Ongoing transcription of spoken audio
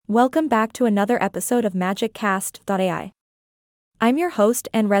Welcome back to another episode of MagicCast.ai. I'm your host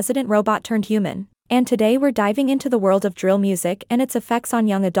and resident robot turned human, and today we're diving into the world of drill music and its effects on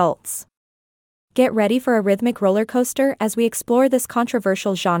young adults. Get ready for a rhythmic roller coaster as we explore this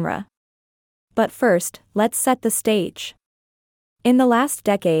controversial genre. But first, let's set the stage. In the last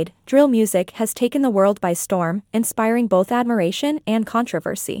decade, drill music has taken the world by storm, inspiring both admiration and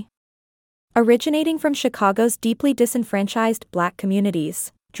controversy. Originating from Chicago's deeply disenfranchised Black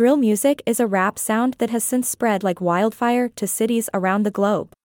communities, drill music is a rap sound that has since spread like wildfire to cities around the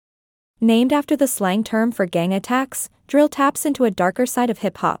globe. Named after the slang term for gang attacks, drill taps into a darker side of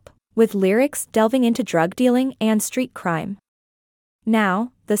hip-hop, with lyrics delving into drug dealing and street crime.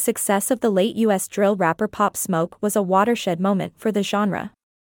 Now, the success of the late U.S. drill rapper Pop Smoke was a watershed moment for the genre.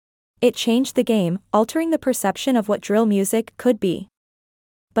 It changed the game, altering the perception of what drill music could be.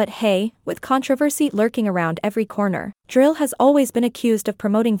 But hey, with controversy lurking around every corner, drill has always been accused of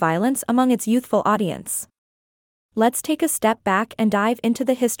promoting violence among its youthful audience. Let's take a step back and dive into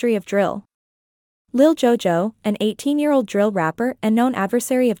the history of drill. Lil Jojo, an 18-year-old drill rapper and known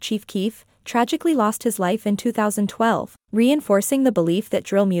adversary of Chief Keef, tragically lost his life in 2012, reinforcing the belief that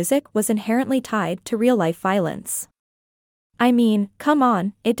drill music was inherently tied to real-life violence. I mean, come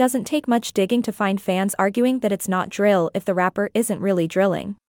on, it doesn't take much digging to find fans arguing that it's not drill if the rapper isn't really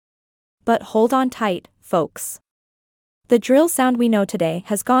drilling. But hold on tight, folks. The drill sound we know today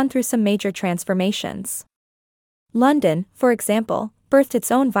has gone through some major transformations. London, for example, birthed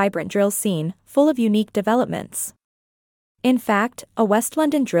its own vibrant drill scene, full of unique developments. In fact, a West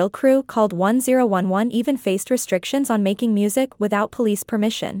London drill crew called 1011 even faced restrictions on making music without police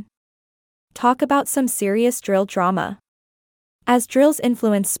permission. Talk about some serious drill drama. As drill's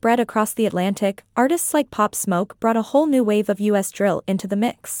influence spread across the Atlantic, artists like Pop Smoke brought a whole new wave of US drill into the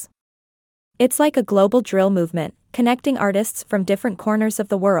mix. It's like a global drill movement, connecting artists from different corners of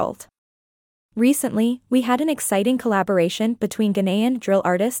the world. Recently, we had an exciting collaboration between Ghanaian drill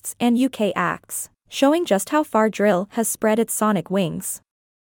artists and UK acts, showing just how far drill has spread its sonic wings.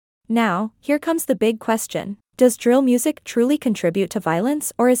 Now, here comes the big question. Does drill music truly contribute to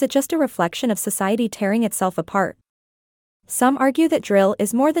violence, or is it just a reflection of society tearing itself apart? Some argue that drill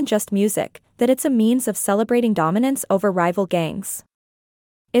is more than just music, that it's a means of celebrating dominance over rival gangs.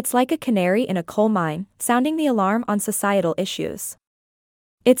 It's like a canary in a coal mine, sounding the alarm on societal issues.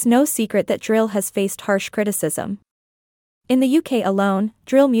 It's no secret that drill has faced harsh criticism. In the UK alone,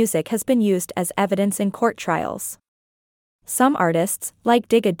 drill music has been used as evidence in court trials. Some artists, like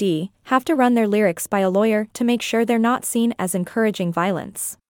Digga D, have to run their lyrics by a lawyer to make sure they're not seen as encouraging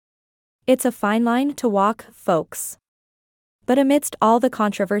violence. It's a fine line to walk, folks. But amidst all the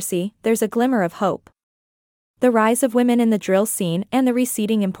controversy, there's a glimmer of hope. The rise of women in the drill scene and the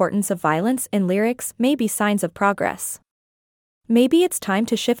receding importance of violence in lyrics may be signs of progress. Maybe it's time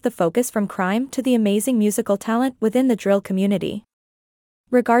to shift the focus from crime to the amazing musical talent within the drill community.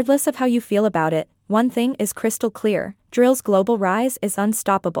 Regardless of how you feel about it, one thing is crystal clear: drill's global rise is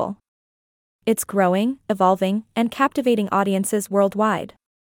unstoppable. It's growing, evolving, and captivating audiences worldwide.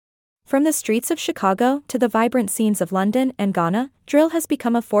 From the streets of Chicago to the vibrant scenes of London and Ghana, drill has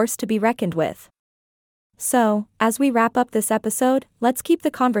become a force to be reckoned with. So, as we wrap up this episode, let's keep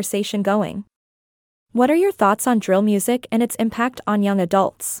the conversation going. What are your thoughts on drill music and its impact on young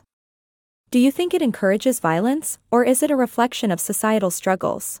adults? Do you think it encourages violence, or is it a reflection of societal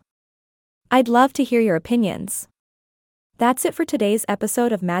struggles? I'd love to hear your opinions. That's it for today's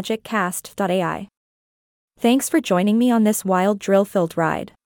episode of MagicCast.ai. Thanks for joining me on this wild drill-filled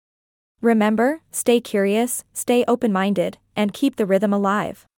ride. Remember, stay curious, stay open-minded, and keep the rhythm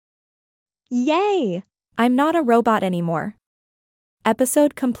alive. Yay! I'm not a robot anymore.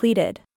 Episode completed.